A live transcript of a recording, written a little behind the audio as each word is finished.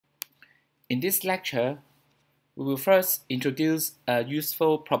In this lecture, we will first introduce a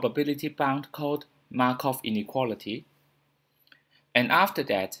useful probability bound called Markov inequality. And after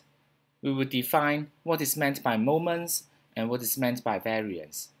that, we will define what is meant by moments and what is meant by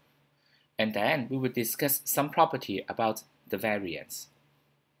variance. And then we will discuss some property about the variance.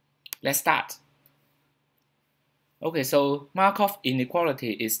 Let's start. Okay, so Markov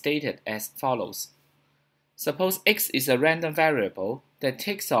inequality is stated as follows. Suppose x is a random variable that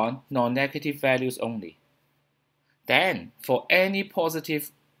takes on non-negative values only. Then, for any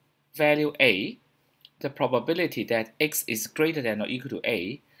positive value a, the probability that x is greater than or equal to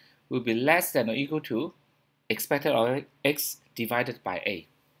a will be less than or equal to expected of x divided by a.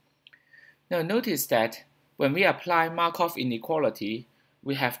 Now notice that when we apply Markov inequality,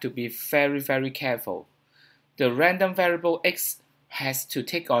 we have to be very careful. The random variable x has to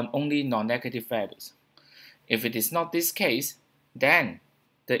take on only non-negative values. If it is not this case, then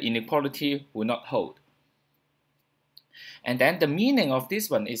the inequality will not hold. And then the meaning of this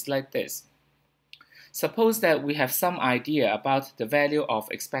one is like this. Suppose that we have some idea about the value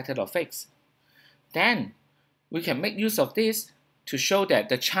of expected of x. Then we can make use of this to show that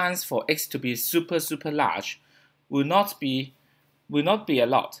the chance for x to be super large will not be a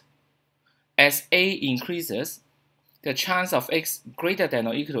lot. As a increases, the chance of x greater than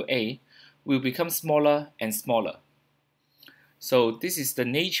or equal to a will become smaller and smaller. So this is the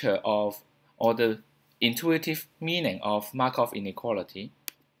nature of, or the intuitive meaning of Markov inequality.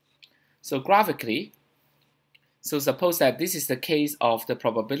 So graphically, suppose that this is the case of the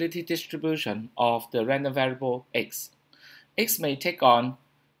probability distribution of the random variable x. X may take on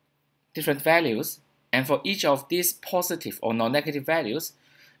different values, and for each of these positive or non-negative values,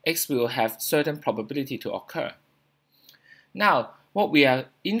 x will have certain probability to occur. Now, what we are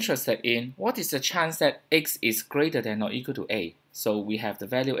interested in, what is the chance that x is greater than or equal to a? So we have the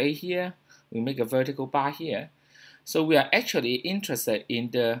value a here, we make a vertical bar here. So we are actually interested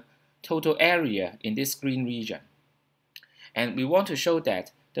in the total area in this green region. And we want to show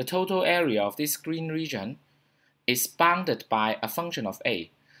that the total area of this green region is bounded by a function of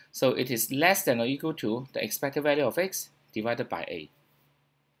a. So it is less than or equal to the expected value of x divided by a.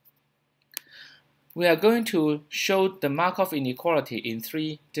 We are going to show the Markov inequality in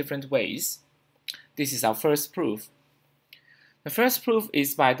three different ways. This is our first proof. The first proof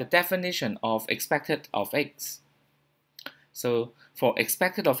is by the definition of expected of x. So for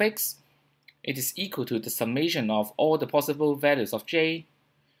expected of x, it is equal to the summation of all the possible values of j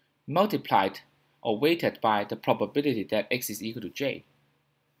multiplied or weighted by the probability that x is equal to j.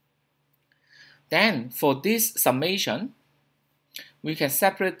 Then for this summation, we can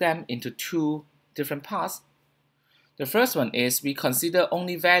separate them into two different parts. The first one is we consider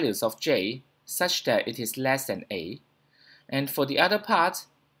only values of j such that it is less than a. And for the other part,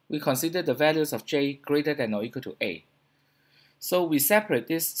 we consider the values of j greater than or equal to a. So we separate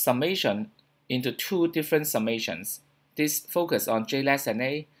this summation into two different summations. This focus on j less than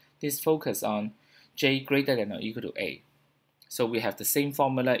a, this focus on j greater than or equal to a. So we have the same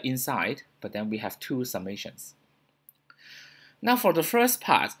formula inside, but then we have two summations. Now for the first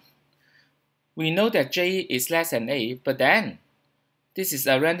part, we know that j is less than a, but then this is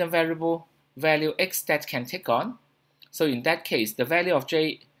a random variable value x that can take on. So in that case, the value of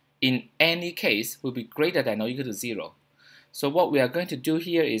j in any case will be greater than or equal to 0. So what we are going to do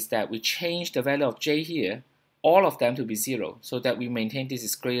here is that we change the value of j here, all of them to be 0, so that we maintain this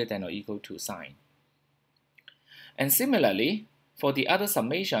is greater than or equal to sign. And similarly, for the other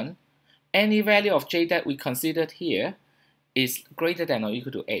summation, any value of j that we considered here is greater than or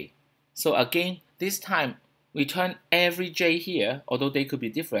equal to a. So again, this time we turn every j here, although they could be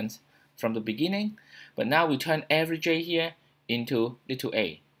different from the beginning, but now we turn every j here into little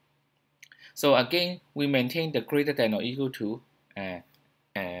a. So again, we maintain the greater than or equal to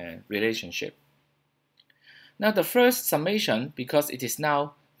relationship. Now the first summation, because it is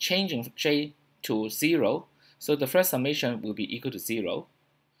now changing j to 0, so the first summation will be equal to 0.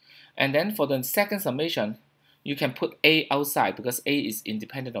 And then for the second summation, you can put a outside because a is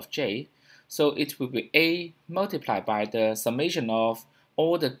independent of j. So it will be a multiplied by the summation of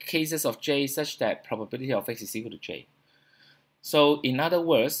all the cases of j such that probability of x is equal to j. So in other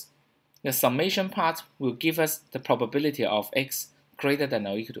words, the summation part will give us the probability of x greater than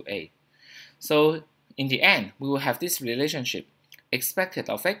or equal to a. So in the end, we will have this relationship. Expected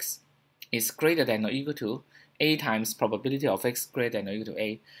of x is greater than or equal to a times probability of x greater than or equal to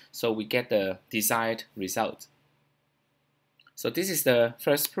a. So we get the desired result. So this is the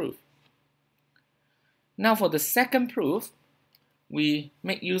first proof. Now for the second proof, we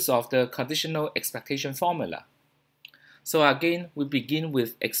make use of the conditional expectation formula. So again, we begin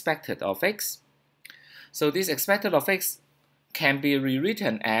with expected of x. So this expected of x can be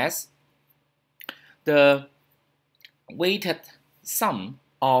rewritten as the weighted sum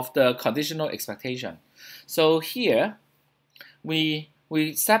of the conditional expectation. So here, we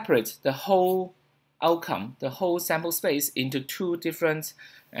separate the whole outcome, the whole sample space, into two different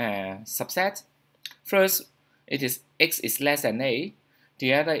subsets. First, it is x is less than a.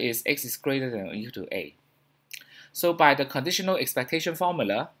 The other is x is greater than or equal to a. So by the conditional expectation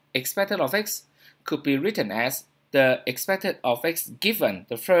formula, expected of x could be written as the expected of x given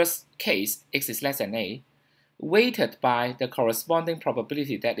the first case, x is less than a, weighted by the corresponding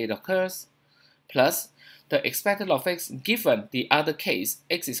probability that it occurs, plus the expected of x given the other case,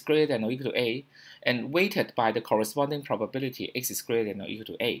 x is greater than or equal to a, and weighted by the corresponding probability x is greater than or equal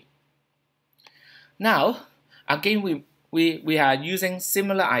to a. Now, again, we are using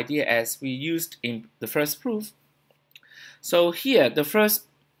similar idea as we used in the first proof. So here,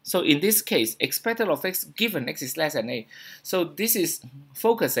 so in this case, expected of x given x is less than a. So this is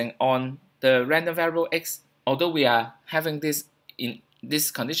focusing on the random variable x. Although we are having this in this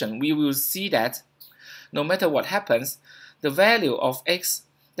condition, we will see that no matter what happens, the value of x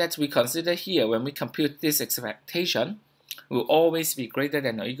that we consider here when we compute this expectation will always be greater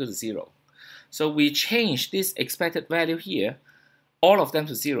than or equal to 0. So we change this expected value here, all of them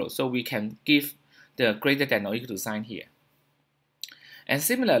to 0, so we can give the greater than or equal to sign here. And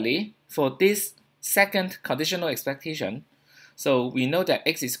similarly, for this second conditional expectation, so we know that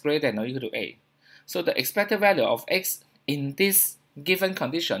x is greater than or equal to a. So the expected value of x in this given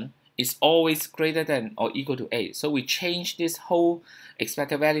condition is always greater than or equal to a. So we change this whole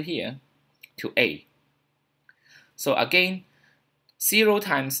expected value here to a. So again, 0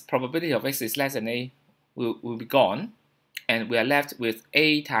 times probability of x is less than a will be gone, and we are left with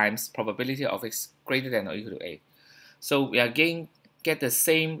a times probability of x greater than or equal to a. So we again get the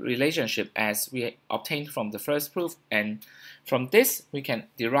same relationship as we obtained from the first proof, and from this we can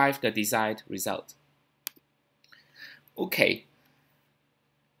derive the desired result. Okay,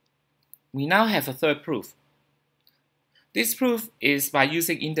 we now have a third proof. This proof is by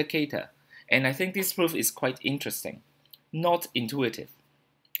using indicator, and I think this proof is quite interesting, not intuitive.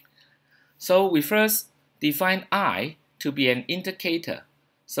 So we first define I to be an indicator.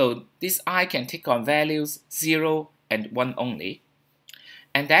 So this I can take on values 0 and 1 only.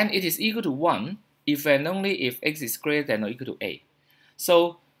 And then it is equal to 1 if and only if x is greater than or equal to a.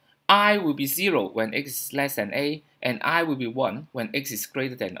 So I will be 0 when x is less than a, and I will be 1 when x is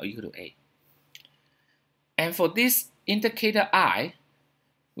greater than or equal to a. And for this indicator I,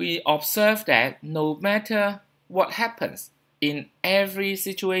 we observe that no matter what happens in every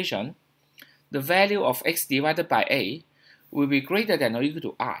situation, the value of x divided by a will be greater than or equal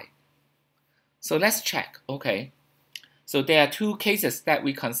to I. So let's check, okay. So there are two cases that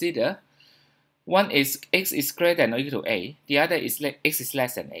we consider. One is x is greater than or equal to a, the other is x is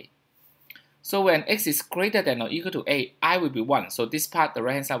less than a. So when x is greater than or equal to a, I will be 1. So this part, the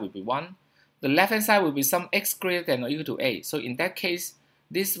right hand side will be 1. The left hand side will be some x greater than or equal to a. So in that case,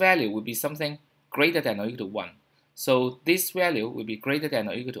 this value will be something greater than or equal to 1. So this value will be greater than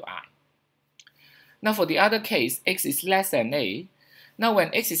or equal to I. Now for the other case, x is less than a. Now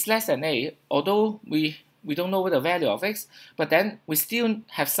when x is less than a, although we don't know what the value of x, but then we still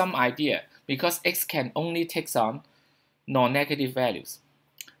have some idea because x can only take on non-negative values.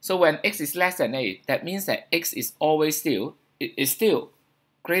 So when x is less than a, that means that x is always still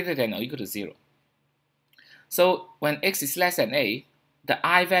greater than or equal to 0. So when x is less than a, the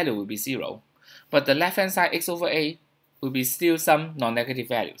I value will be 0, but the left hand side x over a will be still some non-negative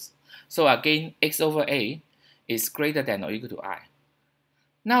values. So again, x over a is greater than or equal to I.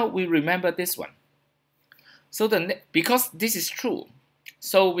 Now we remember this one. So because this is true,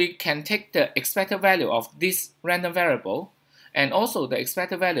 so we can take the expected value of this random variable and also the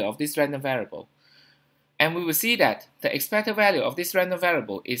expected value of this random variable. And we will see that the expected value of this random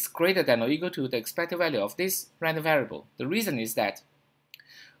variable is greater than or equal to the expected value of this random variable. The reason is that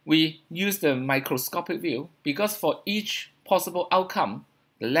we use the microscopic view because for each possible outcome,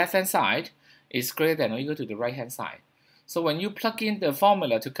 the left-hand side is greater than or equal to the right-hand side. So when you plug in the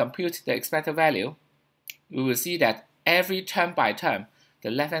formula to compute the expected value, we will see that every term by term,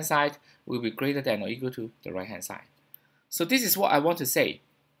 the left-hand side will be greater than or equal to the right-hand side. So this is what I want to say.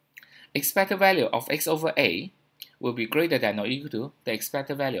 Expected value of x over a will be greater than or equal to the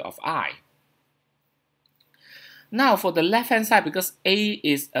expected value of I. Now for the left-hand side, because a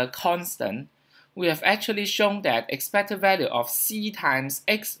is a constant, we have actually shown that expected value of c times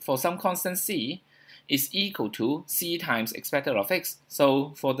x for some constant c is equal to c times expected of x.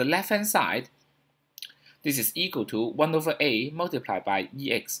 So for the left-hand side, this is equal to 1 over a multiplied by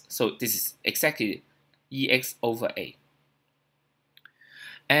ex. So this is exactly ex over a.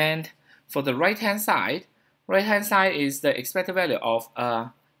 And for the right-hand side is the expected value of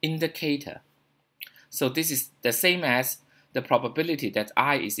an indicator. So this is the same as the probability that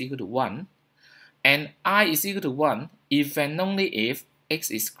I is equal to 1. And I is equal to 1 if and only if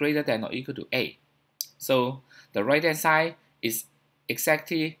x is greater than or equal to a. So the right-hand side is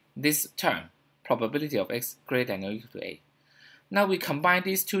exactly this term, probability of x greater than or equal to a. Now we combine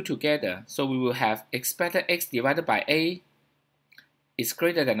these two together, so we will have expected x divided by a is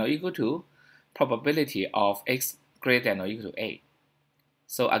greater than or equal to probability of x greater than or equal to a.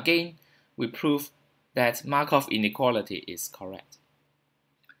 So again, we prove that Markov inequality is correct.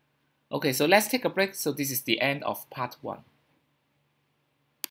 Okay, so let's take a break. So this is the end of part 1.